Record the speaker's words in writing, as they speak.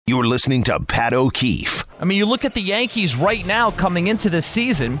You're listening to Pat O'Keefe. I mean, you look at the Yankees right now coming into this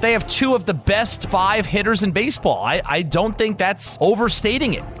season, they have two of the best 5 hitters in baseball. I don't think that's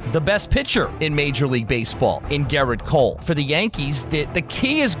overstating it. The best pitcher in Major League Baseball in Garrett Cole. For the Yankees, the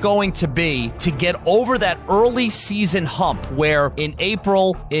key is going to be to get over that early season hump where in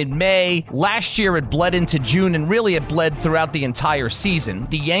April, in May, last year it bled into June, and really it bled throughout the entire season.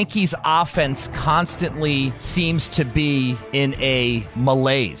 The Yankees offense constantly seems to be in a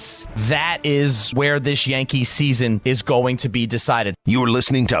malaise. That is where this Yankee season is going to be decided. You're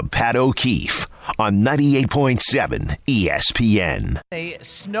listening to Pat O'Keefe on 98.7 ESPN. A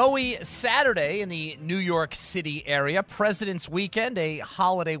snowy Saturday in the New York City area. President's Weekend, a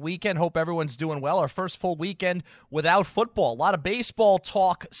holiday weekend. Hope everyone's doing well. Our first full weekend without football. A lot of baseball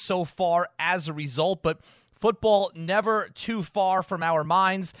talk so far as a result, but football never too far from our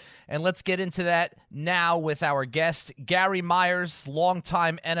minds, and let's get into that now with our guest, Gary Myers,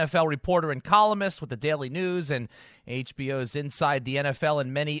 longtime NFL reporter and columnist with the Daily News and HBO's Inside the NFL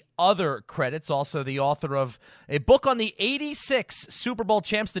and many other credits. Also the author of a book on the 86 Super Bowl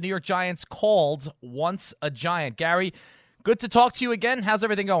champs, the New York Giants, called Once a Giant. Gary, good to talk to you again. How's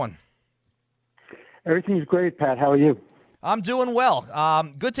everything going? Everything's great, Pat. How are you? I'm doing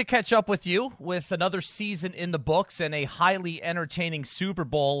well. Good to catch up with you with another season in the books and a highly entertaining Super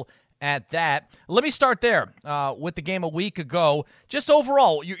Bowl at that. Let me start there with the game a week ago. Just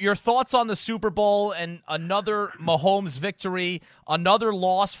overall, your thoughts on the Super Bowl and another Mahomes victory, another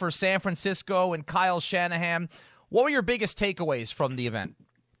loss for San Francisco and Kyle Shanahan. What were your biggest takeaways from the event?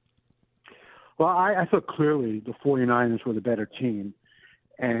 Well, I thought clearly the 49ers were the better team,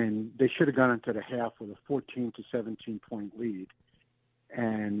 and they should have gone into the half with a 14 to 17-point lead.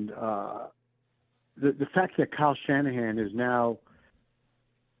 And the fact that Kyle Shanahan is now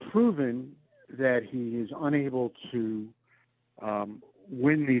proven that he is unable to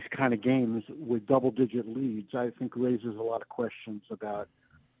win these kind of games with double-digit leads, I think raises a lot of questions about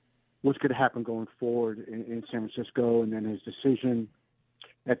what's going to happen going forward in San Francisco, and then his decision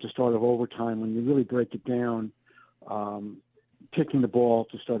at the start of overtime. When you really break it down, kicking the ball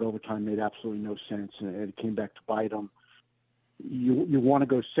to start overtime made absolutely no sense, and it came back to bite him. You want to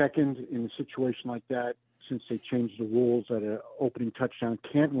go second in a situation like that, since they changed the rules that an opening touchdown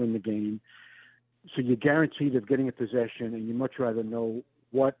can't win the game. So you're guaranteed of getting a possession, and you much rather know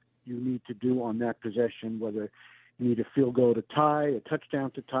what you need to do on that possession, whether you need a field goal to tie, a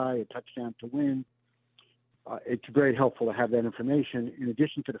touchdown to win. It's very helpful to have that information, in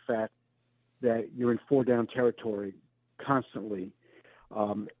addition to the fact that you're in 4-down territory constantly,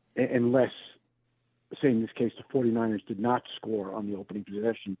 unless, say in this case, the 49ers did not score on the opening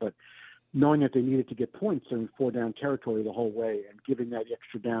possession. But knowing that they needed to get points in 4-down territory the whole way and giving that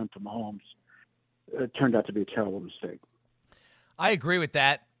extra down to Mahomes turned out to be a terrible mistake. I agree with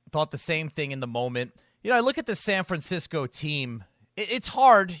that. Thought the same thing in the moment. I look at the San Francisco team. It's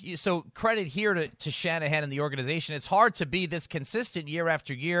hard, so credit here to Shanahan and the organization. It's hard to be this consistent year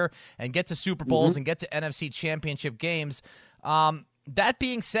after year and get to Super Bowls and get to NFC championship games. That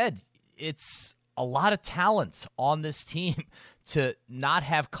being said, it's a lot of talent on this team to not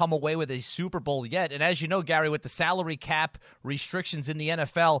have come away with a Super Bowl yet. And as you know, Gary, with the salary cap restrictions in the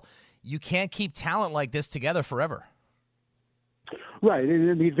NFL, you can't keep talent like this together forever. Right,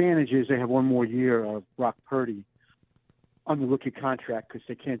 and the advantage is they have one more year of Brock Purdy on the rookie contract because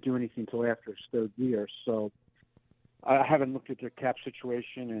they can't do anything until after his third year. So I haven't looked at their cap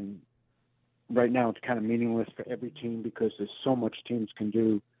situation, and right now it's kind of meaningless for every team because there's so much teams can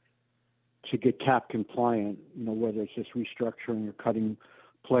do to get cap compliant, whether it's just restructuring or cutting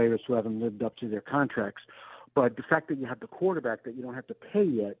players who haven't lived up to their contracts. But the fact that you have the quarterback that you don't have to pay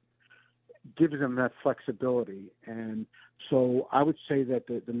yet gives them that flexibility. And so I would say that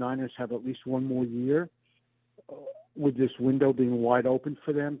the Niners have at least one more year with this window being wide open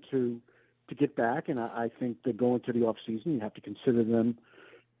for them to get back. And I think they go into the offseason. You have to consider them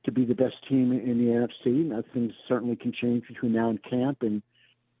to be the best team in the NFC. Now, things certainly can change between now and camp and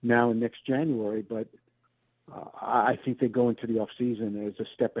now and next January. But I think they go into the offseason as a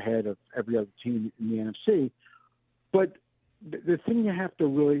step ahead of every other team in the NFC. But the thing you have to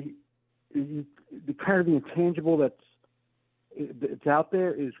really – the kind of the intangible that's out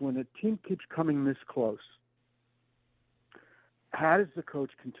there is when a team keeps coming this close, how does the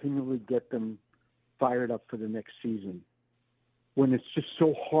coach continually get them fired up for the next season when it's just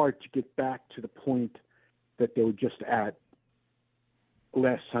so hard to get back to the point that they were just at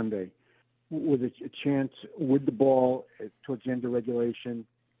last Sunday with a chance with the ball towards the end of regulation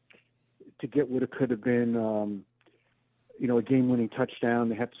to get what it could have been, a game-winning touchdown.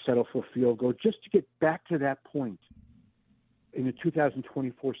 They have to settle for a field goal just to get back to that point. in the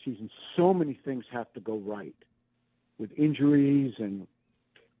 2024 season, so many things have to go right with injuries and,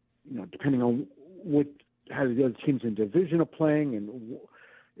 depending on how the other teams in division are playing, and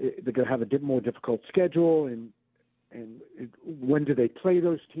they're going to have a bit more difficult schedule, and when do they play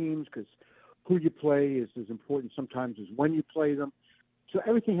those teams? Because who you play is as important sometimes as when you play them. So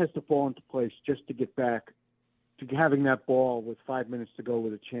everything has to fall into place just to get back to having that ball with 5 minutes to go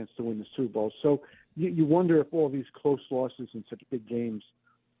with a chance to win the Super Bowl. So you wonder if all these close losses in such big games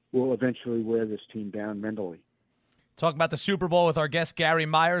will eventually wear this team down mentally. Talk about the Super Bowl with our guest, Gary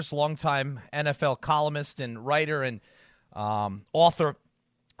Myers, longtime NFL columnist and writer and author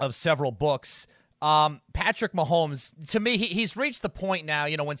of several books. Patrick Mahomes, to me, he's reached the point now,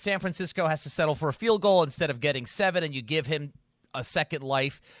 when San Francisco has to settle for a field goal instead of getting 7 and you give him a second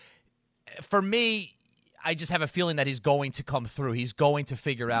life. For me, I just have a feeling that he's going to come through. He's going to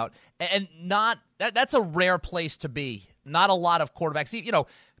figure out. And that's a rare place to be. Not a lot of quarterbacks.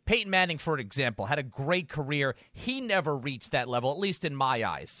 Peyton Manning, for example, had a great career. He never reached that level, at least in my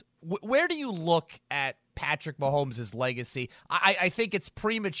eyes. Where do you look at Patrick Mahomes' legacy? I think it's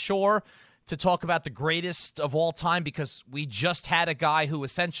premature to talk about the greatest of all time because we just had a guy who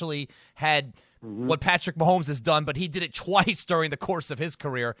essentially had what Patrick Mahomes has done, but he did it twice during the course of his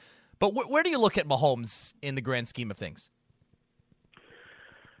career. But where do you look at Mahomes in the grand scheme of things?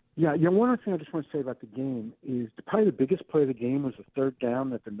 Yeah, one other thing I just want to say about the game is probably the biggest play of the game was the third down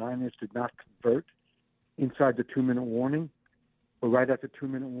that the Niners did not convert inside the 2-minute warning, or right at the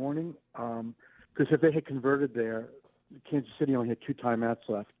 2-minute warning. Because if they had converted there, Kansas City only had 2 timeouts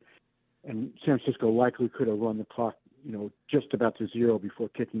left, and San Francisco likely could have run the clock, just about to 0 before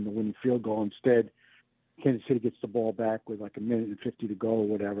kicking the winning field goal. Instead, Kansas City gets the ball back with like 1:50 to go or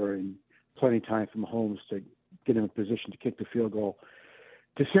whatever, and plenty of time for Mahomes to get in a position to kick the field goal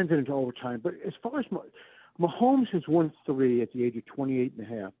to send it into overtime. But as far as Mahomes has won 3 at the age of 28 and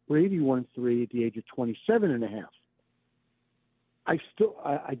a half. Brady won 3 at the age of 27 and a half.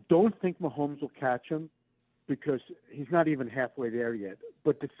 I don't think Mahomes will catch him because he's not even halfway there yet.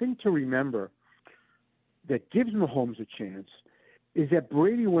 But the thing to remember that gives Mahomes a chance is that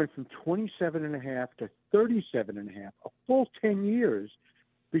Brady went from 27 and a half to 37 and a half, a full 10 years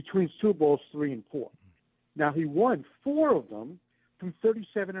between Super Bowls 3 and 4. Now, he won 4 of them from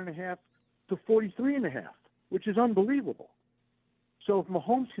 37 and a half to 43 and a half, which is unbelievable. So if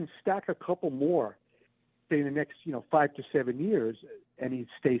Mahomes can stack a couple more, say in the next, 5 to 7 years, and he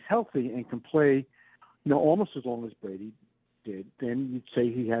stays healthy and can play, almost as long as Brady did, then you'd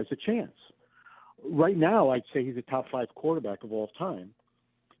say he has a chance. Right now, I'd say he's a top 5 quarterback of all time.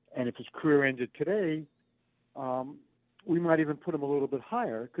 And if his career ended today, we might even put him a little bit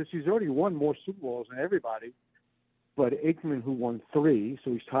higher because he's already won more Super Bowls than everybody. But Aikman, who won 3,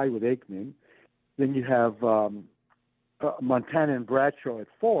 so he's tied with Aikman. Then you have Montana and Bradshaw at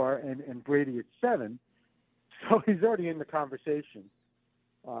 4 and Brady at 7. So he's already in the conversation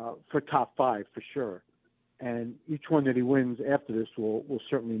for top 5 for sure. And each one that he wins after this will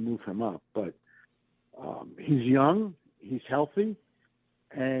certainly move him up. But he's young, he's healthy,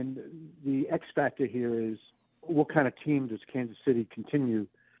 and the X factor here is what kind of team does Kansas City continue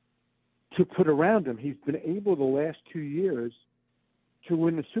to put around him? He's been able the last 2 years to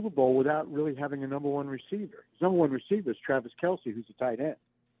win the Super Bowl without really having a number one receiver. His number one receiver is Travis Kelce, who's a tight end.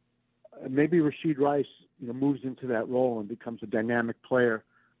 Maybe Rashid Rice, moves into that role and becomes a dynamic player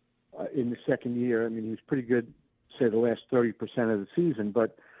in the second year. I mean, he was pretty good, say, the last 30% of the season.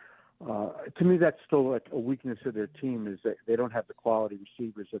 But to me, that's still like a weakness of their team is that they don't have the quality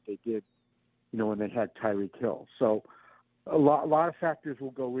receivers that they did, when they had Tyreek Hill. So a lot of factors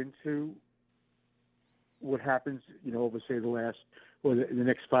will go into what happens, over, say, the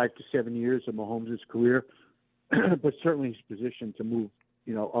next 5 to 7 years of Mahomes' career. But certainly he's positioned to move,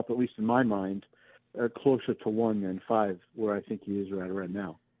 up, at least in my mind, closer to 1 than 5, where I think he is right around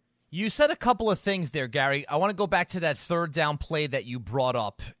now. You said a couple of things there, Gary. I want to go back to that third down play that you brought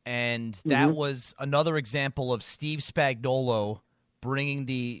up, and that was another example of Steve Spagnuolo bringing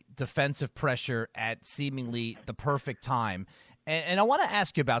the defensive pressure at seemingly the perfect time. And I want to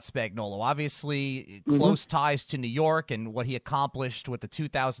ask you about Spagnuolo. Obviously, close ties to New York and what he accomplished with the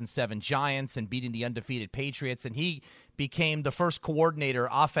 2007 Giants and beating the undefeated Patriots. And he became the first coordinator,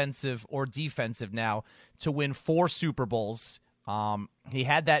 offensive or defensive now, to win 4 Super Bowls. He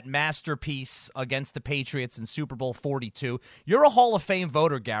had that masterpiece against the Patriots in Super Bowl 42. You're a Hall of Fame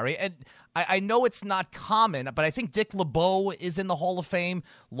voter, Gary, and I know it's not common, but I think Dick LeBeau is in the Hall of Fame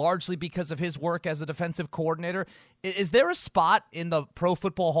largely because of his work as a defensive coordinator. Is there a spot in the Pro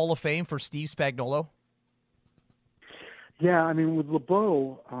Football Hall of Fame for Steve Spagnuolo? Yeah, I mean, with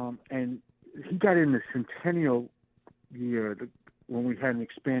LeBeau, and he got in the Centennial year when we had an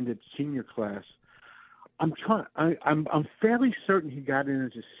expanded senior class. I'm fairly certain he got in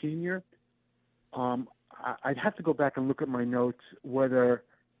as a senior. I'd have to go back and look at my notes whether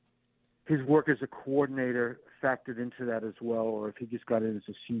his work as a coordinator factored into that as well, or if he just got in as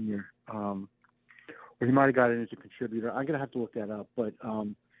a senior, or he might have got in as a contributor. I'm going to have to look that up. But,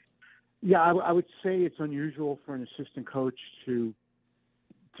 I would say it's unusual for an assistant coach to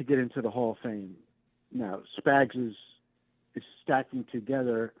get into the Hall of Fame. Now, Spags is stacking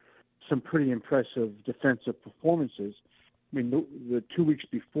together some pretty impressive defensive performances. I mean, the 2 weeks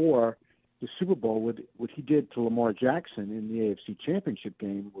before the Super Bowl, what he did to Lamar Jackson in the AFC Championship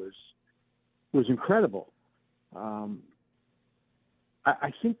game was incredible. I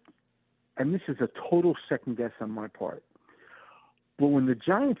think, and this is a total second guess on my part, but when the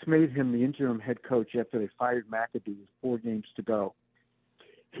Giants made him the interim head coach after they fired McAdoo with 4 games to go,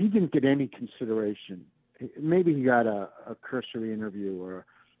 he didn't get any consideration. Maybe he got a cursory interview or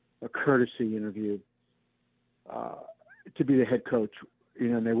a courtesy interview to be the head coach.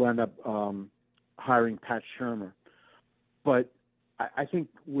 And they wound up hiring Pat Shurmur. But I think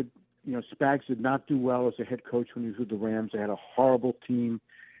Spags did not do well as a head coach when he was with the Rams. They had a horrible team.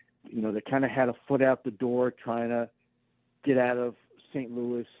 They kind of had a foot out the door trying to get out of St.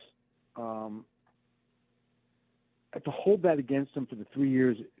 Louis. To hold that against him for the 3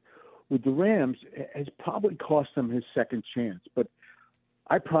 years with the Rams has probably cost him his second chance. But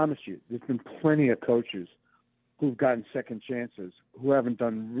I promise you, there's been plenty of coaches who've gotten second chances who haven't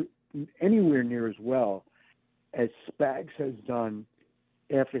done anywhere near as well as Spags has done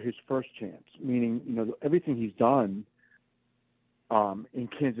after his first chance. Meaning, everything he's done in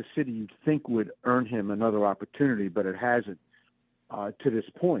Kansas City you'd think would earn him another opportunity, but it hasn't to this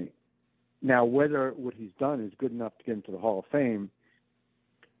point. Now, whether what he's done is good enough to get into the Hall of Fame,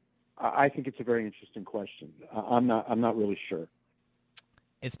 I think it's a very interesting question. I'm not really sure.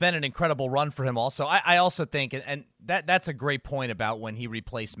 It's been an incredible run for him also. I also think, and that's a great point about when he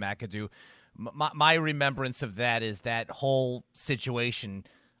replaced McAdoo. My remembrance of that is that whole situation,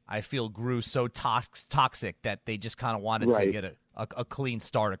 I feel, grew so toxic that they just kind of wanted to get a clean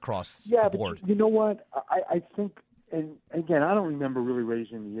start across the board. But you know what? I think, and again, I don't remember really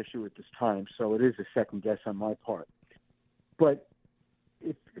raising the issue at this time, so it is a second guess on my part. But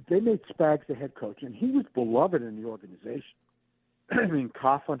if they made Spags the head coach, and he was beloved in the organization, I mean,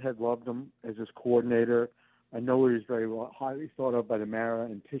 Coughlin had loved him as his coordinator. I know he was very highly thought of by the Mara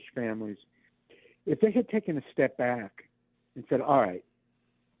and Tisch families. If they had taken a step back and said, all right,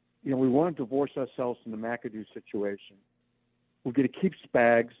 we want to divorce ourselves from the McAdoo situation. We're going to keep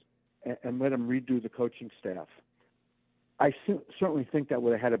Spags and let him redo the coaching staff. I certainly think that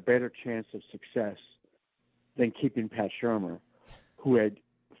would have had a better chance of success than keeping Pat Shurmur, who had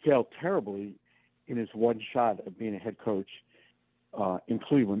failed terribly in his one shot of being a head coach in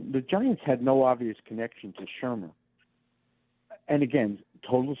Cleveland. The Giants had no obvious connection to Shurmur. And again,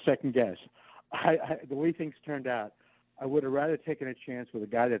 total second guess. The way things turned out, I would have rather taken a chance with a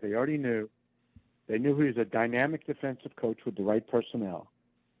guy that they already knew. They knew he was a dynamic defensive coach with the right personnel,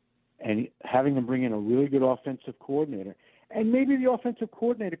 and having him bring in a really good offensive coordinator. And maybe the offensive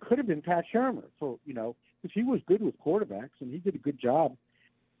coordinator could have been Pat Shurmur, because he was good with quarterbacks, and he did a good job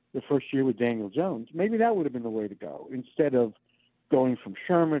the first year with Daniel Jones. Maybe that would have been the way to go, instead of going from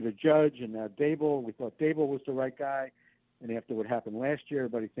Shurmur to Judge and now Daboll. We thought Daboll was the right guy, and after what happened last year,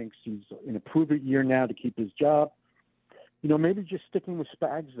 everybody thinks he's in a prove-it year now to keep his job. Maybe just sticking with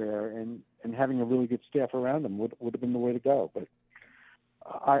Spags there and having a really good staff around him would have been the way to go. But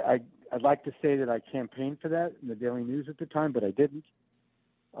I'd like to say that I campaigned for that in the Daily News at the time, but I didn't.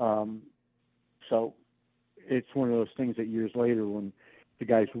 So it's one of those things that years later, when the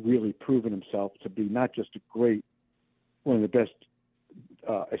guy's really proven himself to be not just one of the best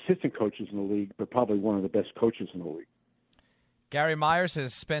assistant coaches in the league, but probably one of the best coaches in the league. Gary Myers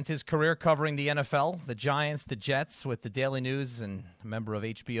has spent his career covering the NFL, the Giants, the Jets, with the Daily News, and a member of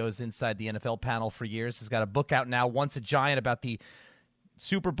HBO's Inside the NFL panel for years. He's got a book out now, Once a Giant, about the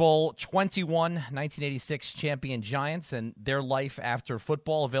Super Bowl 21, 1986 champion Giants and their life after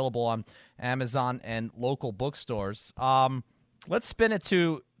football, available on Amazon and local bookstores. Let's spin it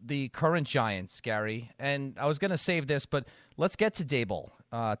to the current Giants, Gary. And I was going to save this, but let's get to Daboll.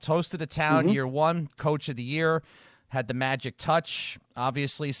 Toast of the town, year one, coach of the year. Had the magic touch,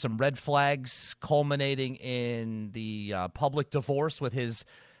 obviously some red flags culminating in the public divorce with his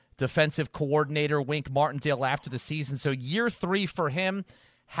defensive coordinator, Wink Martindale, after the season. So year 3 for him.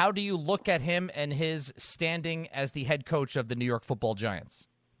 How do you look at him and his standing as the head coach of the New York Football Giants?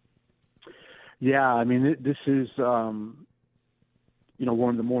 Yeah, I mean, this is, one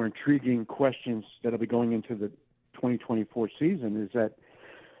of the more intriguing questions that'll be going into the 2024 season is that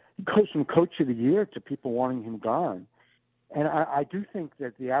he goes from coach of the year to people wanting him gone. And I do think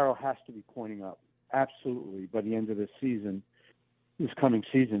that the arrow has to be pointing up, absolutely, by the end of this coming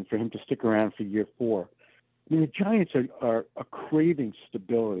season, for him to stick around for year 4. I mean, the Giants are craving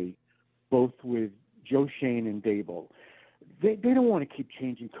stability, both with Joe Shane and Daboll. They don't want to keep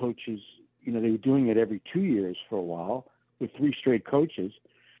changing coaches. You know, they were doing it every 2 years for a while with 3 straight coaches.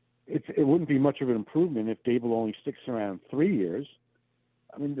 It wouldn't be much of an improvement if Daboll only sticks around 3 years.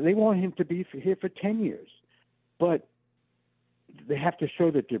 I mean, they want him to be here for 10 years. But they have to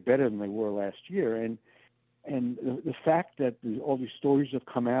show that they're better than they were last year. And the fact that all these stories have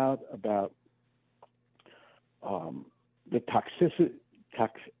come out about the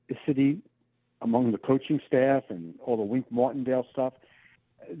toxicity among the coaching staff and all the Wink Martindale stuff,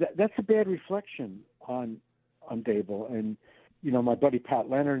 that's a bad reflection on Daboll. And, you know, my buddy Pat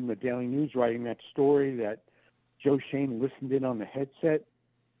Leonard in the Daily News writing that story that Joe Shane listened in on the headset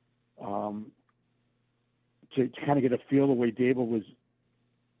to kind of get a feel of the way Daboll was,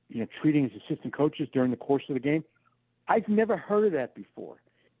 you know, treating his assistant coaches during the course of the game. I've never heard of that before.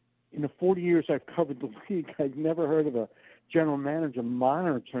 In the 40 years I've covered the league, I've never heard of a general manager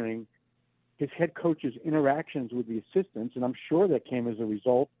monitoring his head coach's interactions with the assistants, and I'm sure that came as a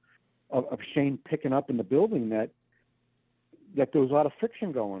result of Shane picking up in the building that there was a lot of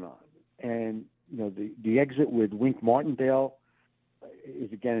friction going on. And, you know, the exit with Wink Martindale is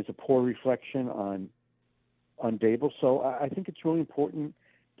a poor reflection on Daboll. So I think it's really important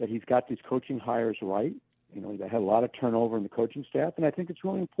that he's got these coaching hires right. You know, they had a lot of turnover in the coaching staff, and I think it's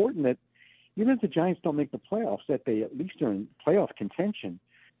really important that even if the Giants don't make the playoffs, that they at least are in playoff contention,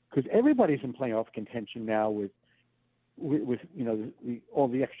 because everybody's in playoff contention now with you know, all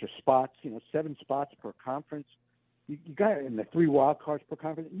the extra spots. You know, 7 spots per conference. You got in the 3 wild cards per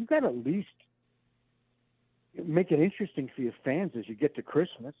conference. You got to at least make it interesting for your fans as you get to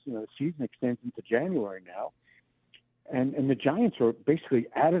Christmas. You know, the season extends into January now. And the Giants are basically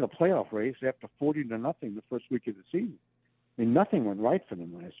out of the playoff race after 40-0 the first week of the season. I mean, nothing went right for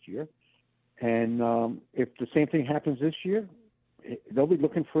them last year. And if the same thing happens this year, they'll be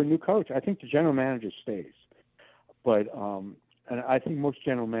looking for a new coach. I think the general manager stays. But and I think most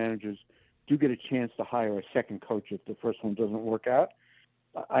general managers do get a chance to hire a second coach if the first one doesn't work out.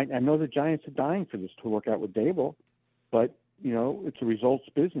 I know the Giants are dying for this to work out with Daboll, but, you know, it's a results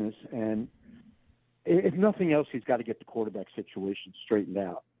business. And if nothing else, he's got to get the quarterback situation straightened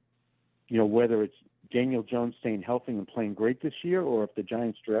out. You know, whether it's Daniel Jones staying healthy and playing great this year, or if the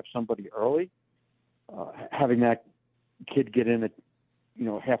Giants draft somebody early, having that kid get in at, you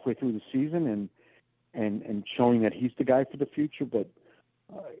know, halfway through the season and showing that he's the guy for the future. But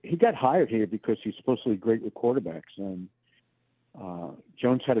he got hired here because he's supposedly great with quarterbacks. And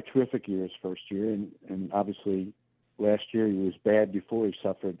Jones had a terrific year his first year, and obviously last year he was bad before he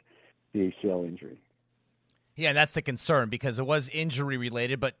suffered the ACL injury. Yeah, and that's the concern because it was injury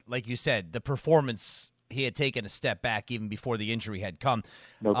related, but like you said, the performance, he had taken a step back even before the injury had come.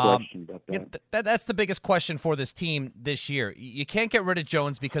 No question about that. Yeah, that's the biggest question for this team this year. You can't get rid of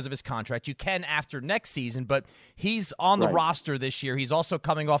Jones because of his contract. You can after next season, but he's on the roster this year. He's also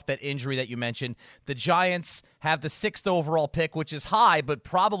coming off that injury that you mentioned. The Giants have the 6th overall pick, which is high, but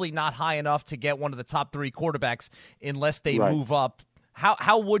probably not high enough to get one of the top 3 quarterbacks unless they move up.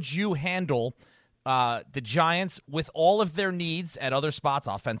 How would you handle the Giants with all of their needs at other spots,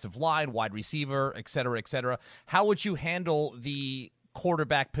 offensive line, wide receiver, et cetera, et cetera? How would you handle the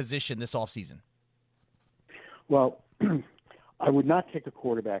quarterback position this offseason? Well, I would not take a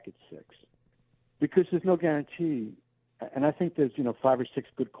quarterback at 6 because there's no guarantee. And I think there's, you know, 5 or 6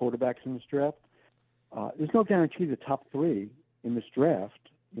 good quarterbacks in this draft. There's no guarantee the top 3 in this draft,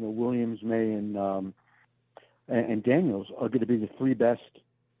 you know, Williams, May, and Daniels are going to be the 3 best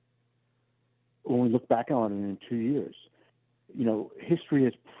when we look back on it in 2 years. You know, history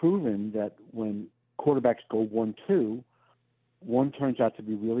has proven that when quarterbacks go 1-2, one turns out to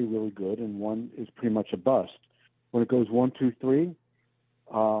be really, really good, and one is pretty much a bust. When it goes 1-2-3,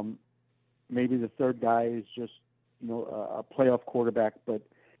 maybe the third guy is just, you know, a playoff quarterback, but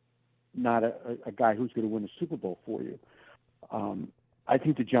not a guy who's going to win a Super Bowl for you. I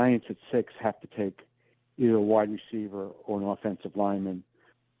think the Giants at 6 have to take either a wide receiver or an offensive lineman.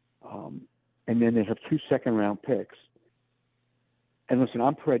 And then they have 2 second-round picks. And listen,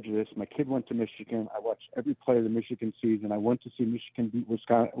 I'm prejudiced. My kid went to Michigan. I watched every play of the Michigan season. I went to see Michigan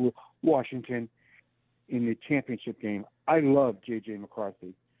beat Washington in the championship game. I love J.J.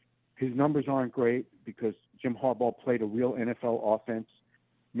 McCarthy. His numbers aren't great because Jim Harbaugh played a real NFL offense,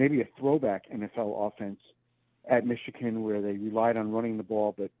 maybe a throwback NFL offense at Michigan where they relied on running the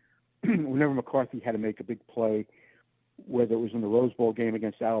ball. But whenever McCarthy had to make a big play, whether it was in the Rose Bowl game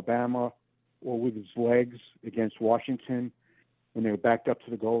against Alabama or with his legs against Washington when they were backed up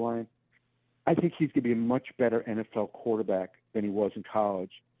to the goal line. I think he's going to be a much better NFL quarterback than he was in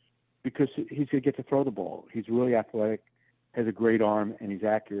college because he's going to get to throw the ball. He's really athletic, has a great arm, and he's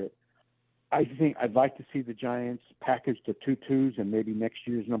accurate. I think I'd like to see the Giants package the 2-2s and maybe next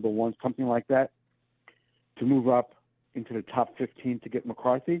year's number one, something like that, to move up into the top 15 to get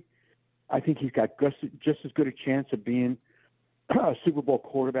McCarthy. I think he's got just as good a chance of being a Super Bowl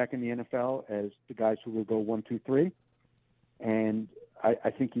quarterback in the NFL as the guys who will go 1, 2, 3. And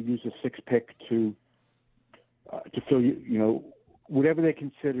I think you use a 6th pick to fill, whatever they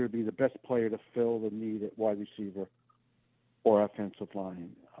consider to be the best player to fill the need at wide receiver or offensive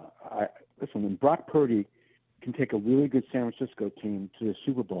line. Listen, when Brock Purdy can take a really good San Francisco team to the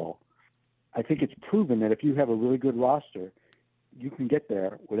Super Bowl, I think it's proven that if you have a really good roster, you can get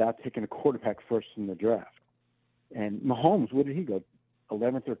there without taking a quarterback first in the draft. And Mahomes, where did he go?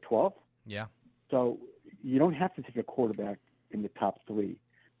 11th or 12th? Yeah. So you don't have to take a quarterback in the top 3.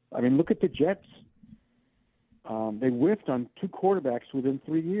 I mean, look at the Jets. They whiffed on 2 quarterbacks within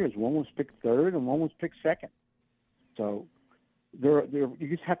 3 years. One was picked 3rd and one was picked 2nd. So you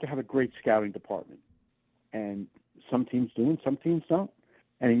just have to have a great scouting department. And some teams do and some teams don't.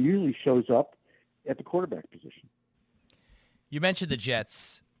 And it usually shows up at the quarterback position. You mentioned the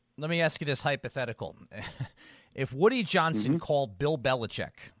Jets. Let me ask you this hypothetical. If Woody Johnson called Bill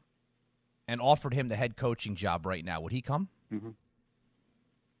Belichick and offered him the head coaching job right now, would he come?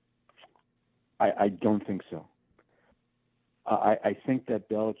 I don't think so. I think that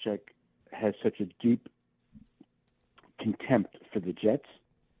Belichick has such a deep contempt for the Jets,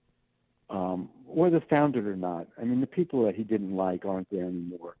 whether founded or not. I mean, the people that he didn't like aren't there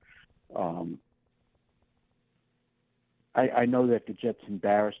anymore. I know that the Jets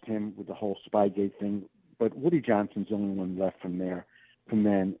embarrassed him with the whole Spygate thing, but Woody Johnson's the only one left from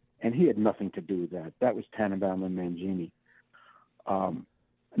then, and he had nothing to do with that. That was Tannenbaum and Mangini.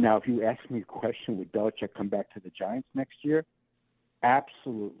 Now, if you ask me a question, would Belichick come back to the Giants next year?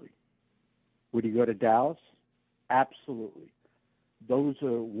 Absolutely. Would he go to Dallas? Absolutely. Those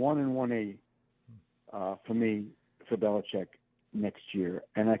are 1 and 1A for me for Belichick next year.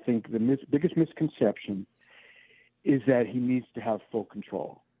 And I think the biggest misconception is that he needs to have full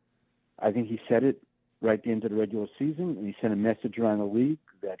control. I think he said it right at the end of the regular season, and he sent a message around the league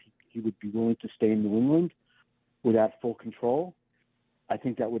that he would be willing to stay in New England without full control. I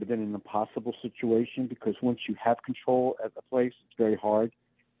think that would have been an impossible situation because once you have control at the place, it's very hard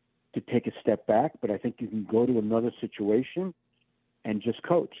to take a step back. But I think you can go to another situation and just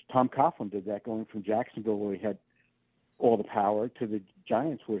coach. Tom Coughlin did that, going from Jacksonville, where he had all the power, to the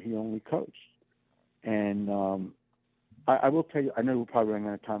Giants, where he only coached. And I will tell you, I know we're probably running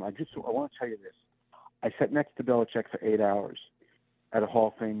out of time. I want to tell you this. I sat next to Belichick for 8 hours at a Hall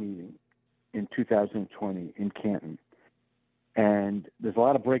of Fame meeting in 2020 in Canton. And there's a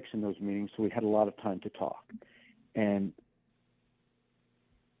lot of breaks in those meetings, so we had a lot of time to talk. And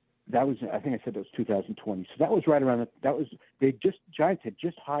that was, I think I said that was 2020. So that was right around, Giants had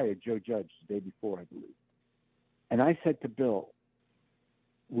just hired Joe Judge the day before, I believe. And I said to Bill,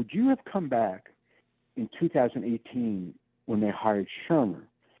 would you have come back in 2018 when they hired Shermer?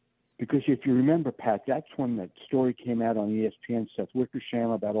 Because if you remember, Pat, that's when that story came out on ESPN, Seth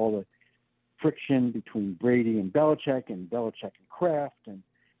Wickersham, about all the friction between Brady and Belichick and Kraft and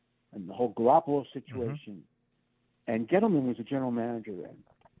the whole Garoppolo situation. And Gettleman was a general manager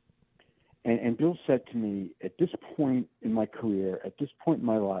then. And Bill said to me, at this point in my career, at this point in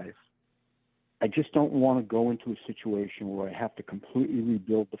my life, I just don't want to go into a situation where I have to completely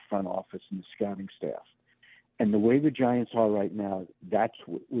rebuild the front office and the scouting staff. And the way the Giants are right now, that's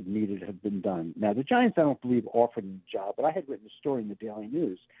what would needed to have been done. Now, the Giants, I don't believe, offered him a job, but I had written a story in the Daily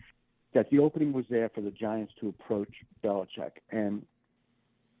News that the opening was there for the Giants to approach Belichick. And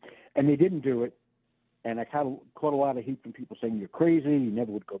they didn't do it. And I caught a lot of heat from people saying, you're crazy, you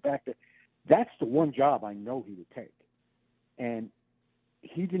never would go back there. That's the one job I know he would take. And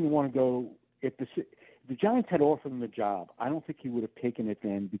he didn't want to go. If the Giants had offered him the job, I don't think he would have taken it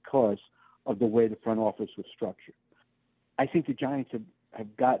then because of the way the front office was structured. I think the Giants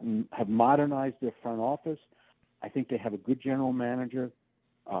have modernized their front office. I think they have a good general manager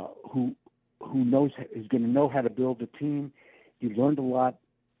who is going to know how to build a team. He learned a lot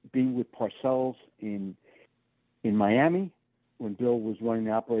being with Parcells in Miami when Bill was running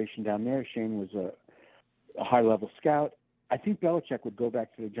the operation down there. Shane was a high-level scout. I think Belichick would go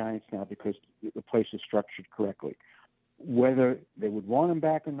back to the Giants now because the place is structured correctly. Whether they would want him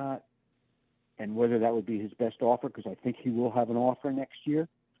back or not, and whether that would be his best offer, because I think he will have an offer next year.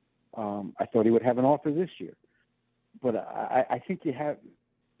 I thought he would have an offer this year. but I think you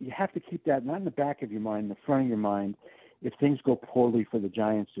have to keep that not in the back of your mind, in the front of your mind. If things go poorly for the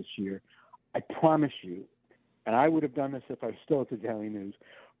Giants this year, I promise you, and I would have done this if I was still at the Daily News,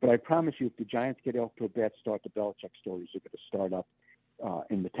 but I promise you, if the Giants get off to a bad start, the Belichick stories are going to start up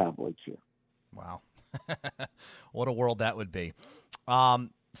in the tabloids here. Wow. What a world that would be.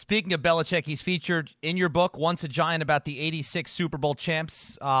 Speaking of Belichick, he's featured in your book, Once a Giant, about the 86 Super Bowl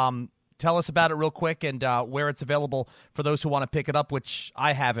champs. Tell us about it real quick and where it's available for those who want to pick it up, which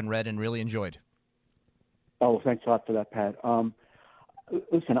I haven't read and really enjoyed. Oh, thanks a lot for that, Pat.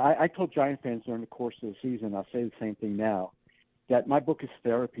 Listen, I told Giant fans during the course of the season, I'll say the same thing now, that my book is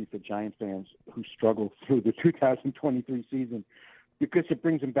therapy for Giant fans who struggle through the 2023 season, because it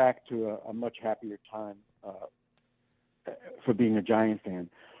brings them back to a much happier time for being a Giant fan.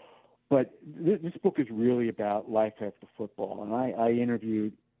 But this book is really about life after football. And I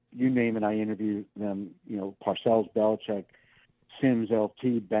interviewed, you name it, I interviewed them, Parcells, Belichick, Sims,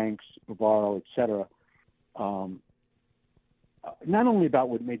 LT, Banks, Bavaro, et cetera. Not only about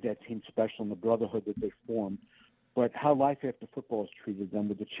what made that team special and the brotherhood that they formed, but how life after football has treated them,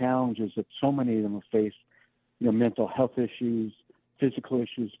 with the challenges that so many of them have faced, mental health issues, physical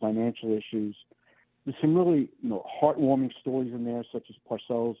issues, financial issues. There's some really, heartwarming stories in there, such as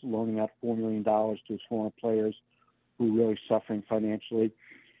Parcells loaning out $4 million to his former players who are really suffering financially.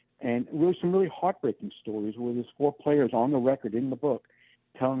 And really some really heartbreaking stories where there's 4 players on the record in the book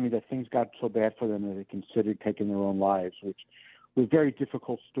telling me that things got so bad for them that they considered taking their own lives, which were very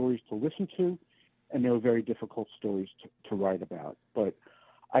difficult stories to listen to, and they were very difficult stories to write about. But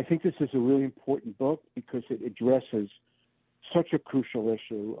I think this is a really important book because it addresses such a crucial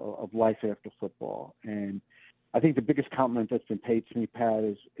issue of life after football. And I think the biggest compliment that's been paid to me, Pat,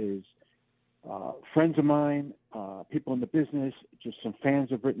 is friends of mine, people in the business, just some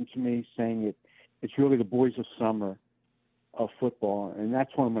fans have written to me saying it's really the boys of summer of football. And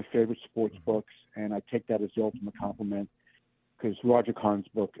that's one of my favorite sports books, and I take that as the ultimate compliment, because Roger Kahn's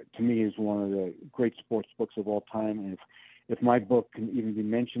book, to me, is one of the great sports books of all time. And if my book can even be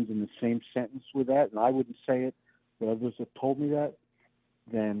mentioned in the same sentence with that, and I wouldn't say it, but others have told me that,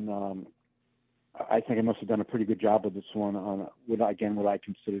 then I think I must have done a pretty good job with this one on what I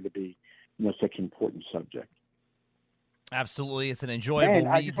consider to be such an important subject. Absolutely. It's an enjoyable read.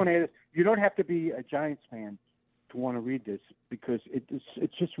 I read. just want to add this. You don't have to be a Giants fan to want to read this, because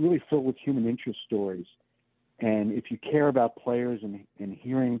it's just really filled with human interest stories. And if you care about players and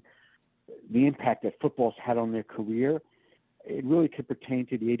hearing the impact that football's had on their career, it really could pertain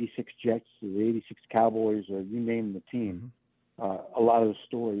to the 86 Jets, or the 86 Cowboys, or you name the team. A lot of the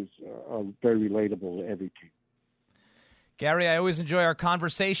stories are very relatable to every team. Gary, I always enjoy our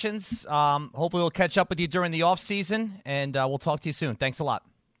conversations. Hopefully we'll catch up with you during the off season, and we'll talk to you soon. Thanks a lot.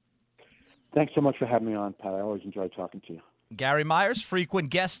 Thanks so much for having me on, Pat. I always enjoy talking to you. Gary Myers, frequent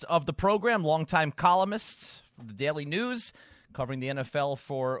guest of the program, longtime columnist for the Daily News, covering the NFL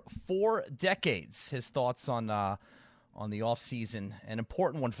for 4 decades. His thoughts on the offseason, an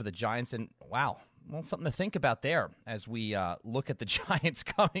important one for the Giants. And, wow, well, something to think about there as we look at the Giants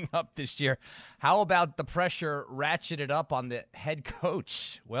coming up this year. How about the pressure ratcheted up on the head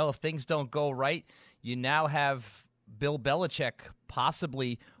coach? Well, if things don't go right, you now have Bill Belichick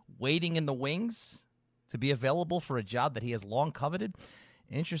possibly waiting in the wings to be available for a job that he has long coveted.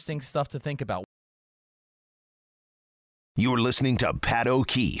 Interesting stuff to think about. You're listening to Pat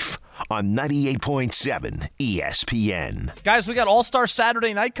O'Keefe on 98.7 ESPN. Guys, we got All-Star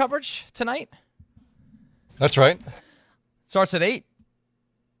Saturday night coverage tonight. That's right. Starts at 8.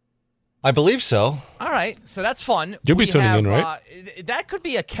 I believe so. All right, so that's fun. You'll be tuning in, right? That could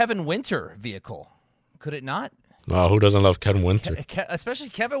be a Kevin Winter vehicle, could it not? Oh, who doesn't love Kevin Winter? Especially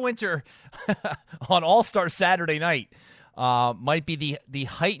Kevin Winter on All-Star Saturday night might be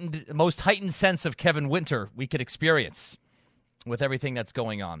the most heightened sense of Kevin Winter we could experience with everything that's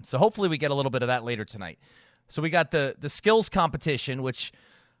going on. So hopefully we get a little bit of that later tonight. So we got the skills competition, which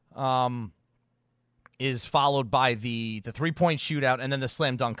is followed by the 3-point shootout and then the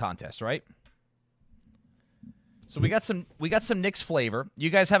slam dunk contest, right? So we got some Knicks flavor.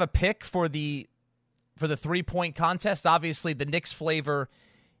 You guys have a pick for the 3-point contest. Obviously, the Knicks flavor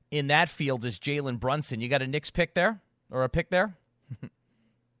in that field is Jalen Brunson. You got a Knicks pick there? Or a pick there?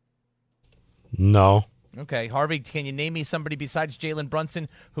 No. Okay. Harvey, can you name me somebody besides Jalen Brunson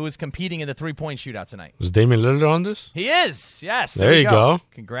who is competing in the 3-point shootout tonight? Is Damian Lillard on this? He is. Yes. There you go.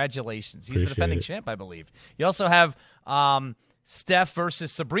 Congratulations. He's Appreciate the defending champ, I believe. You also have Steph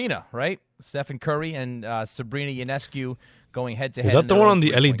versus Sabrina, right? Stephen Curry and Sabrina Ionescu going head-to-head. Is that the one on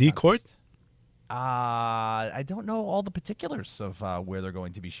the LED court? I don't know all the particulars of where they're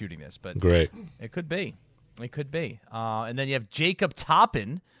going to be shooting this, but Great. It could be. It could be. And then you have Jacob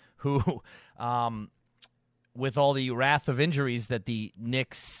Toppin, who, with all the wrath of injuries that the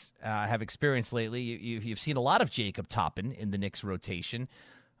Knicks have experienced lately, you've seen a lot of Jacob Toppin in the Knicks rotation.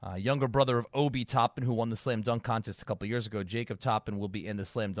 Younger brother of Obi Toppin, who won the slam dunk contest a couple years ago. Jacob Toppin will be in the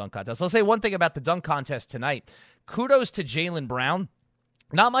slam dunk contest. I'll say one thing about the dunk contest tonight. Kudos to Jaylen Brown.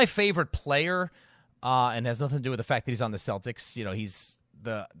 Not my favorite player, and has nothing to do with the fact that he's on the Celtics. You know, he's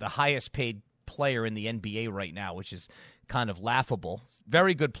the highest paid player in the NBA right now, which is kind of laughable.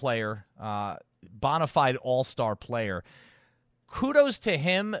 Very good player, bona fide all-star player. Kudos to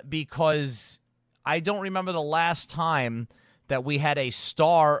him, because I don't remember the last time that we had a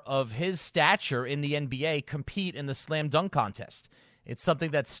star of his stature in the NBA compete in the slam dunk contest. It's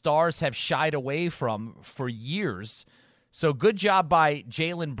something that stars have shied away from for years. So good job by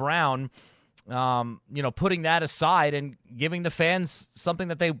Jaylen Brown, putting that aside and giving the fans something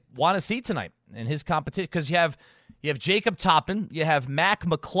that they want to see tonight in his competition. Because you have Jacob Toppin, you have Mac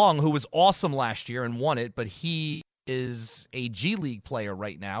McClung, who was awesome last year and won it, but he is a G League player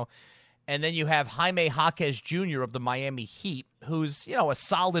right now. And then you have Jaime Jaquez Jr. of the Miami Heat, who's, a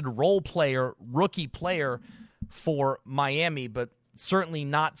solid role player, rookie player for Miami, but certainly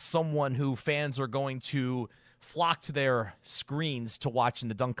not someone who fans are going to flock to their screens to watch in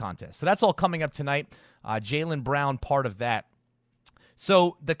the dunk contest. So that's all coming up tonight. Jaylen Brown, part of that.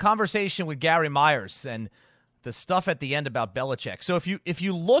 So the conversation with Gary Myers and the stuff at the end about Belichick. So if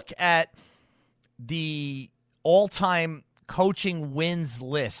you look at the all-time coaching wins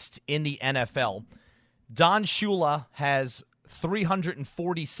list in the NFL, Don Shula has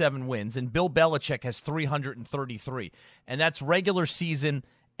 347 wins, and Bill Belichick has 333. And that's regular season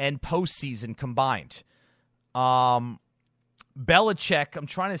and postseason combined. Belichick, I'm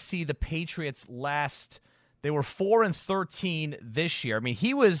trying to see the Patriots last. They were 4-13 this year. I mean,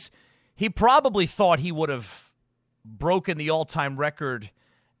 he probably thought he would have broken the all-time record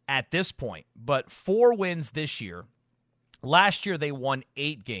at this point, but 4 wins this year. Last year, they won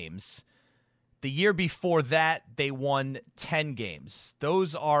 8 games. The year before that, they won 10 games.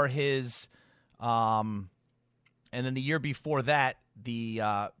 Those are his. And then the year before that, the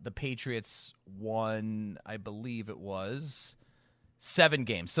Patriots won, I believe it was 7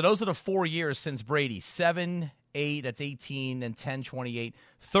 games. So those are the 4 years since Brady. 7, 8, that's 18, and 10, 28.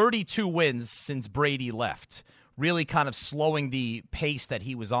 32 wins since Brady left. Really kind of slowing the pace that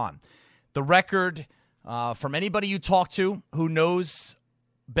he was on. The record, from anybody you talk to who knows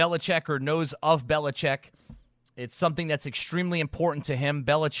Belichick or knows of Belichick, it's something that's extremely important to him.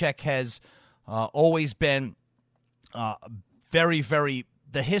 Belichick has always been very, very,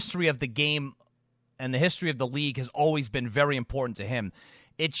 the history of the game and the history of the league has always been very important to him.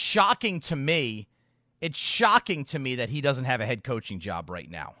 It's shocking to me that he doesn't have a head coaching job right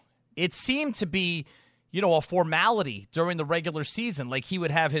now. It seemed to be, a formality during the regular season, like he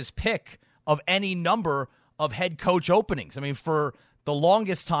would have his pick of any number of head coach openings. I mean, for the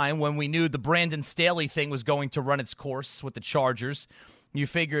longest time when we knew the Brandon Staley thing was going to run its course with the Chargers, you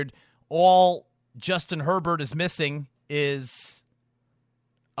figured all Justin Herbert is missing is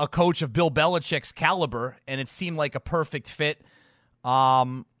a coach of Bill Belichick's caliber, and it seemed like a perfect fit.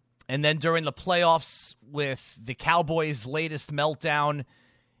 And then during the playoffs with the Cowboys' latest meltdown,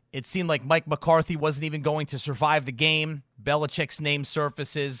 it seemed like Mike McCarthy wasn't even going to survive the game. Belichick's name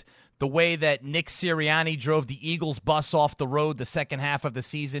surfaces. The way that Nick Sirianni drove the Eagles bus off the road the second half of the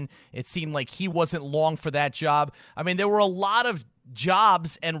season, it seemed like he wasn't long for that job. I mean, there were a lot of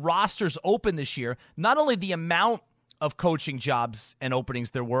jobs and rosters open this year. Not only the amount of coaching jobs and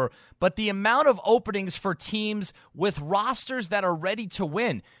openings there were, but the amount of openings for teams with rosters that are ready to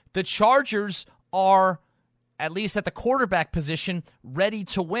win. The Chargers are, at least at the quarterback position, ready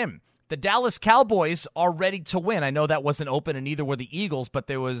to win. The Dallas Cowboys are ready to win. I know that wasn't open, and neither were the Eagles, but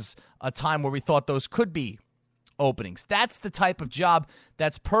there was a time where we thought those could be openings. That's the type of job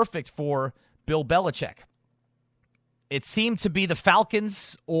that's perfect for Bill Belichick. It seemed to be the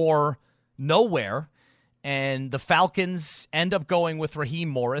Falcons or nowhere, and the Falcons end up going with Raheem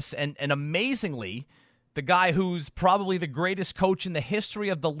Morris, and amazingly, the guy who's probably the greatest coach in the history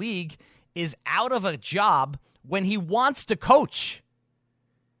of the league is out of a job when he wants to coach.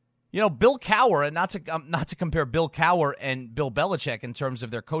 Bill Cowher, and not to compare Bill Cowher and Bill Belichick in terms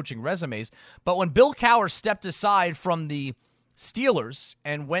of their coaching resumes, but when Bill Cowher stepped aside from the Steelers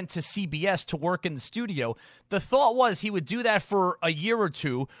and went to CBS to work in the studio, the thought was he would do that for a year or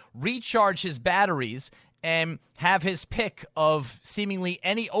two, recharge his batteries, and have his pick of seemingly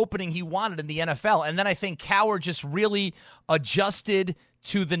any opening he wanted in the NFL. And then I think Cowher just really adjusted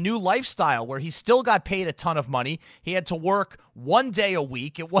to the new lifestyle where he still got paid a ton of money. He had to work 1 day a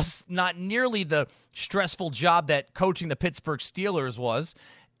week. It was not nearly the stressful job that coaching the Pittsburgh Steelers was.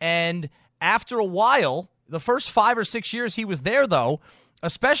 And after a while, the first 5 or 6 years he was there, though,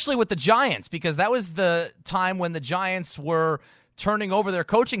 especially with the Giants, because that was the time when the Giants were turning over their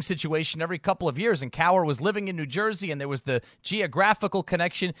coaching situation every couple of years, and Cowher was living in New Jersey, and there was the geographical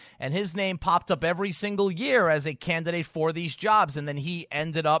connection, and his name popped up every single year as a candidate for these jobs, and then he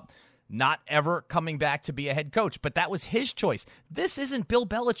ended up not ever coming back to be a head coach. But that was his choice. This isn't Bill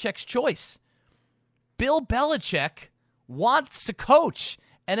Belichick's choice. Bill Belichick wants to coach,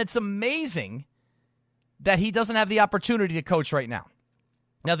 and it's amazing that he doesn't have the opportunity to coach right now.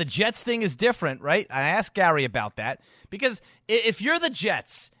 Now, the Jets thing is different, right? I asked Gary about that because if you're the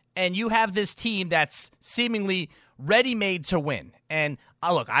Jets and you have this team that's seemingly ready-made to win, and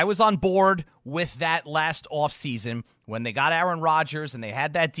look, I was on board with that last offseason when they got Aaron Rodgers and they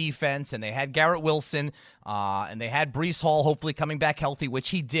had that defense and they had Garrett Wilson and they had Breece Hall hopefully coming back healthy,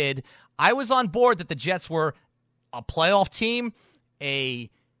 which he did. I was on board that the Jets were a playoff team, a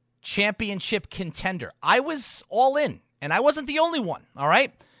championship contender. I was all in. And I wasn't the only one, all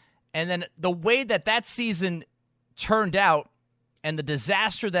right? And then the way that season turned out and the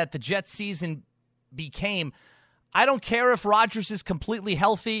disaster that the Jets season became, I don't care if Rodgers is completely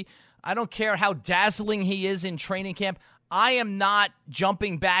healthy. I don't care how dazzling he is in training camp. I am not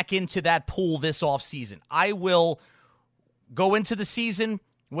jumping back into that pool this offseason. I will go into the season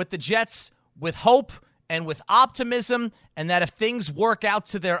with the Jets with hope and with optimism, and that if things work out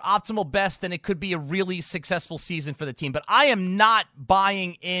to their optimal best, then it could be a really successful season for the team. But I am not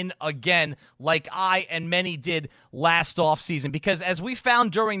buying in again like I and many did last offseason, because as we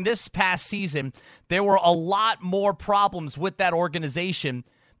found during this past season, there were a lot more problems with that organization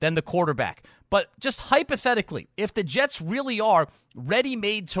than the quarterback. But just hypothetically, if the Jets really are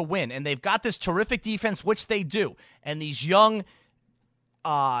ready-made to win, and they've got this terrific defense, which they do, and these young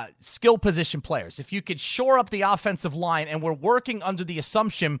skill position players, if you could shore up the offensive line, and we're working under the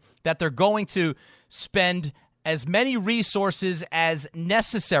assumption that they're going to spend as many resources as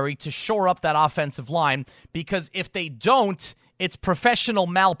necessary to shore up that offensive line, because if they don't, it's professional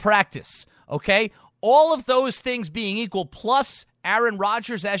malpractice, okay? All of those things being equal, plus Aaron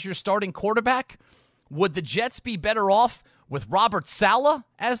Rodgers as your starting quarterback, would the Jets be better off with Robert Saleh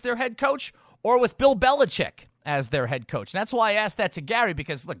as their head coach or with Bill Belichick as their head coach? And that's why I asked that to Gary,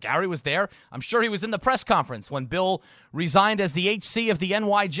 because, look, Gary was there. I'm sure he was in the press conference when Bill resigned as the HC of the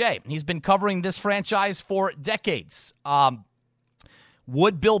NYJ. He's been covering this franchise for decades.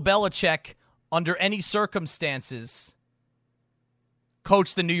 Would Bill Belichick, under any circumstances,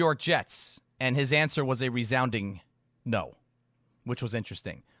 coach the New York Jets? And his answer was a resounding no, which was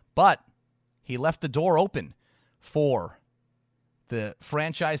interesting. But he left the door open for the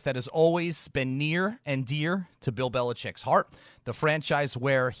franchise that has always been near and dear to Bill Belichick's heart, the franchise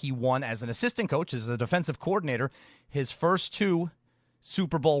where he won as an assistant coach, as a defensive coordinator, his first 2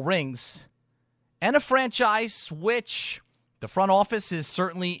 Super Bowl rings, and a franchise which the front office is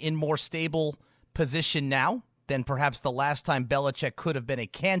certainly in more stable position now than perhaps the last time Belichick could have been a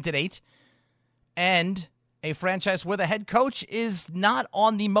candidate, and a franchise where the head coach is not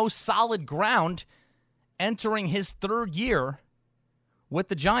on the most solid ground entering his 3rd year with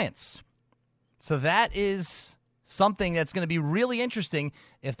the Giants. So that is something that's going to be really interesting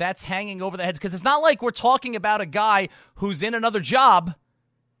if that's hanging over the heads, because it's not like we're talking about a guy who's in another job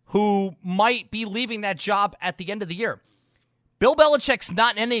who might be leaving that job at the end of the year. Bill Belichick's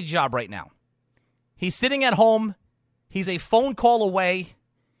not in any job right now. He's sitting at home. He's a phone call away.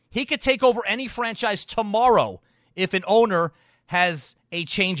 He could take over any franchise tomorrow if an owner has a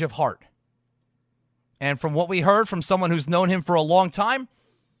change of heart. And from what we heard from someone who's known him for a long time,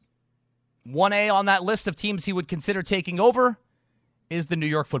 1A on that list of teams he would consider taking over is the New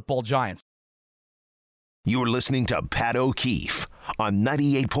York Football Giants. You're listening to Pat O'Keefe on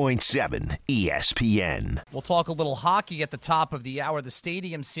 98.7 ESPN. We'll talk a little hockey at the top of the hour. The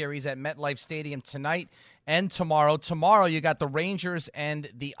Stadium Series at MetLife Stadium tonight and tomorrow. Tomorrow, you got the Rangers and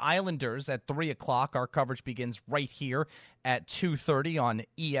the Islanders at 3 o'clock. Our coverage begins right here at 2:30 on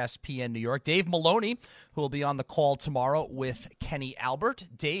ESPN New York. Dave Maloney, who will be on the call tomorrow with Kenny Albert.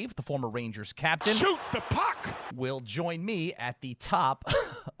 Dave, the former Rangers captain, shoot the puck, will join me at the top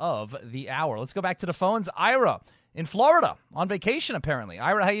of the hour. Let's go back to the phones. Ira in Florida on vacation, apparently.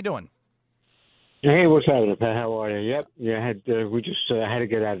 Ira, how you doing? Hey, what's happening, Pat? How are you? Yep. Yeah, we just had to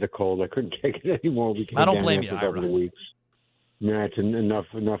get out of the cold. I couldn't take it anymore. I don't blame you, Ira. A couple of weeks. Yeah, it's enough.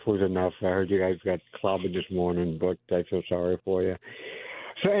 Enough was enough. I heard you guys got clobbered this morning, but I feel sorry for you.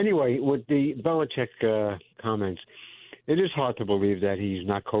 So anyway, with the Belichick comments, it is hard to believe that he's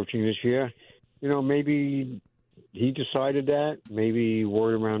not coaching this year. You know, maybe he decided that. Maybe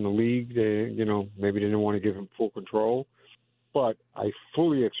word around the league, maybe they didn't want to give him full control. But I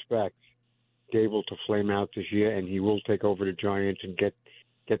fully expect Daboll to flame out this year, and he will take over the Giants and get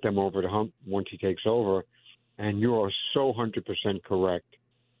them over the hump once he takes over. And you are so 100% correct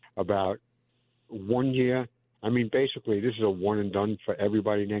about 1 year. I mean, basically, this is a one and done for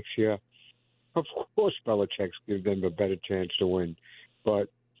everybody next year. Of course, Belichick's give them a better chance to win. But,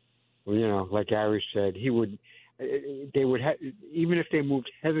 like Gary said, they would have, even if they moved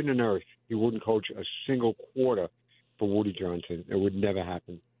heaven and earth, he wouldn't coach a single quarter for Woody Johnson. It would never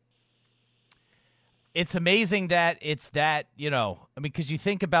happen. It's amazing that it's that, because you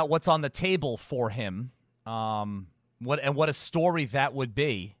think about what's on the table for him, what a story that would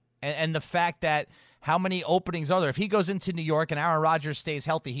be. And the fact that how many openings are there? If he goes into New York and Aaron Rodgers stays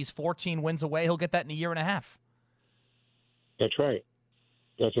healthy, he's 14 wins away. He'll get that in a year and a half. That's right.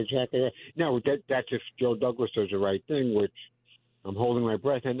 That's exactly right. Now, that's if Joe Douglas does the right thing, which I'm holding my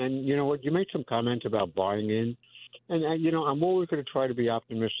breath. And then, you know what? You made some comments about buying in. And, I'm always going to try to be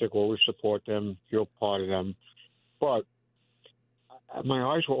optimistic, always support them, feel part of them. But my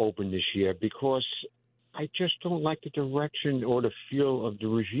eyes were open this year because I just don't like the direction or the feel of the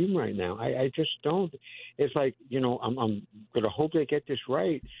regime right now. I just don't. It's like, I'm going to hope they get this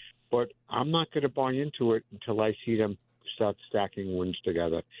right, but I'm not going to buy into it until I see them start stacking wins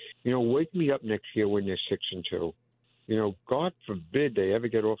together. Wake me up next year when they're 6-2. God forbid they ever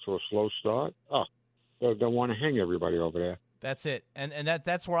get off to a slow start. Oh, they'll want to hang everybody over there. That's it. And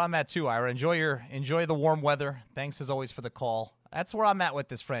that's where I'm at too, Ira. Enjoy the warm weather. Thanks as always for the call. That's where I'm at with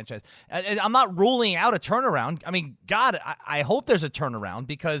this franchise. And I'm not ruling out a turnaround. I mean, God, I hope there's a turnaround,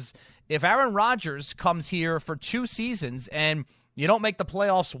 because if Aaron Rodgers comes here for 2 seasons and you don't make the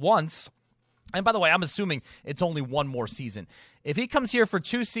playoffs once, and by the way, I'm assuming it's only one more season. If he comes here for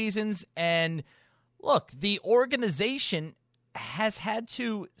 2 seasons and, look, the organization has had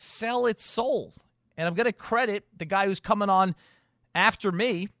to sell its soul. And I'm going to credit the guy who's coming on after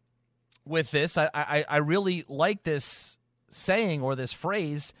me with this. I really like this saying or this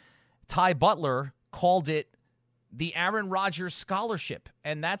phrase. Ty Butler called it the Aaron Rodgers scholarship.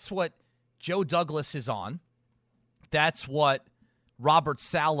 And that's what Joe Douglas is on. That's what Robert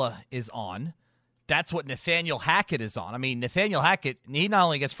Saleh is on. That's what Nathaniel Hackett is on. I mean, Nathaniel Hackett, he not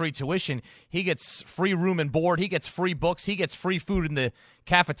only gets free tuition, he gets free room and board, he gets free books, he gets free food in the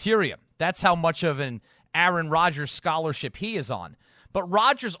cafeteria. That's how much of an Aaron Rodgers scholarship he is on. But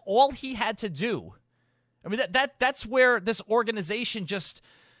Rodgers, all he had to do, I mean, that's where this organization just,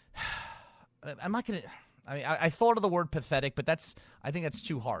 I'm not going to, I thought of the word pathetic, but I think that's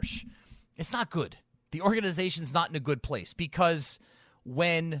too harsh. It's not good. The organization's not in a good place, because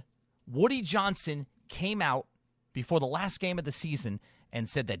when Woody Johnson came out before the last game of the season and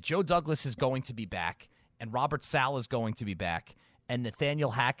said that Joe Douglas is going to be back and Robert Saleh is going to be back and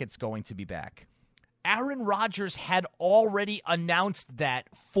Nathaniel Hackett's going to be back, Aaron Rodgers had already announced that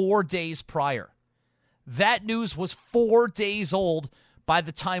 4 days prior. That news was 4 days old by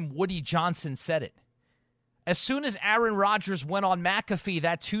the time Woody Johnson said it. As soon as Aaron Rodgers went on McAfee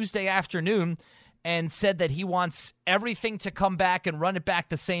that Tuesday afternoon and said that he wants everything to come back and run it back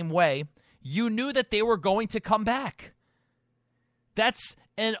the same way, you knew that they were going to come back. That's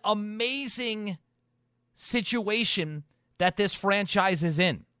an amazing situation that this franchise is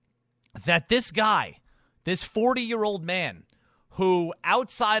in. That this guy, this 40-year-old man, who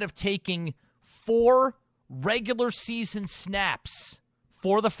outside of taking 4 regular season snaps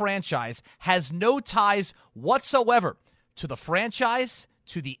for the franchise, has no ties whatsoever to the franchise,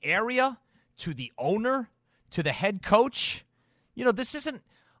 to the area, to the owner, to the head coach. This isn't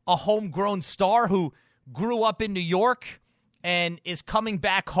a homegrown star who grew up in New York and is coming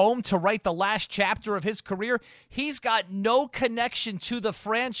back home to write the last chapter of his career. He's got no connection to the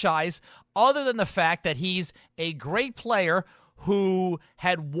franchise other than the fact that he's a great player who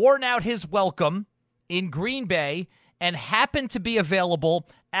had worn out his welcome in Green Bay and happened to be available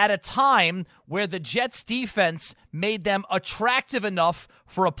at a time where the Jets' defense made them attractive enough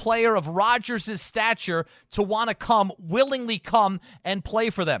for a player of Rodgers' stature to want to willingly come and play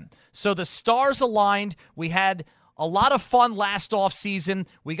for them. So the stars aligned. We had a lot of fun last offseason.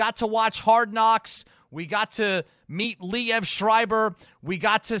 We got to watch Hard Knocks. We got to meet Liev Schreiber. We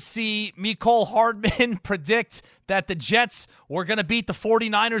got to see Mecole Hardman predict that the Jets were going to beat the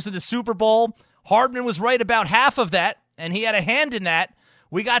 49ers in the Super Bowl. Hardman was right about half of that, and he had a hand in that.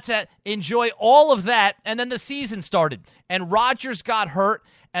 We got to enjoy all of that, and then the season started. And Rodgers got hurt,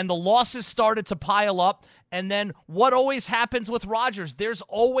 and the losses started to pile up. And then what always happens with Rodgers? There's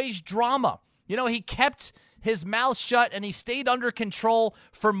always drama. He kept his mouth shut and he stayed under control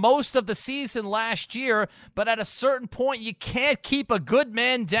for most of the season last year. But at a certain point, you can't keep a good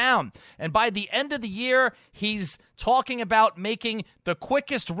man down. And by the end of the year, he's talking about making the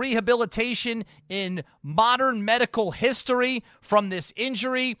quickest rehabilitation in modern medical history from this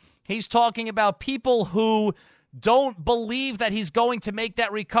injury. He's talking about people who don't believe that he's going to make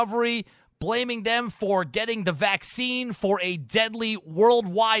that recovery, blaming them for getting the vaccine for a deadly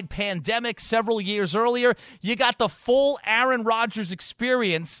worldwide pandemic several years earlier. You got the full Aaron Rodgers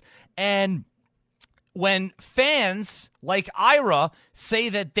experience, and when fans like Ira say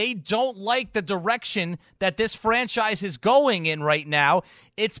that they don't like the direction that this franchise is going in right now,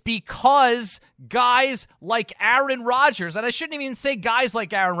 it's because guys like Aaron Rodgers, and I shouldn't even say guys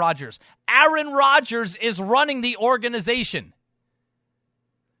like Aaron Rodgers is running the organization.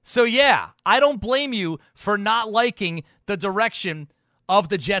 So yeah, I don't blame you for not liking the direction of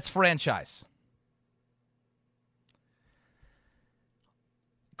the Jets franchise.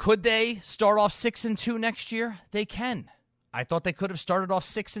 Could they start off 6-2 next year? They can. I thought they could have started off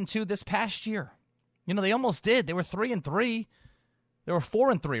 6-2 this past year. You know, they almost did. They were 3-3. They were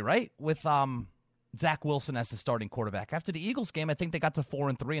 4-3, right? With Zach Wilson as the starting quarterback. After the Eagles game, I think they got to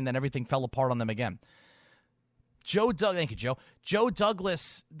 4-3, and then everything fell apart on them again. Thank you, Joe. Joe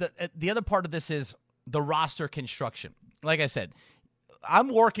Douglas, the other part of this is the roster construction. Like I said, I'm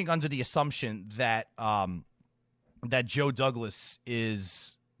working under the assumption that that Joe Douglas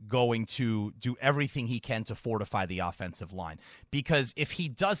is going to do everything he can to fortify the offensive line. Because if he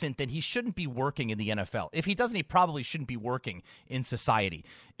doesn't, then he shouldn't be working in the NFL. If he doesn't, he probably shouldn't be working in society.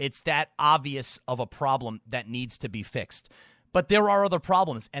 It's that obvious of a problem that needs to be fixed. But there are other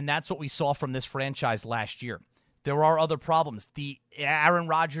problems, and that's what we saw from this franchise last year. There are other problems. The Aaron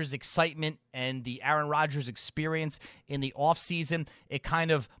Rodgers excitement and the Aaron Rodgers experience in the offseason, it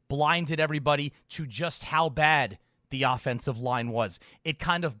kind of blinded everybody to just how bad the offensive line was. It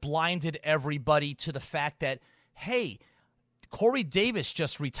kind of blinded everybody to the fact that, hey, Corey Davis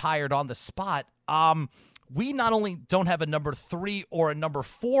just retired on the spot. We not only don't have a number 3 or a number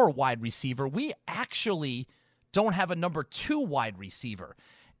 4 wide receiver, we actually don't have a number 2 wide receiver.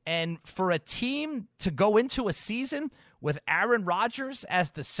 And for a team to go into a season with Aaron Rodgers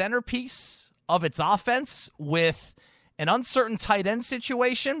as the centerpiece of its offense, with an uncertain tight end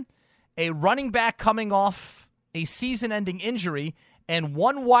situation, a running back coming off a season-ending injury, and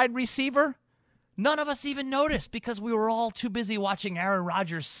 1 wide receiver, none of us even noticed because we were all too busy watching Aaron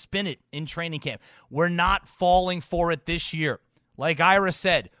Rodgers spin it in training camp. We're not falling for it this year. Like Ira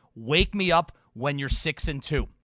said, wake me up when you're 6-2.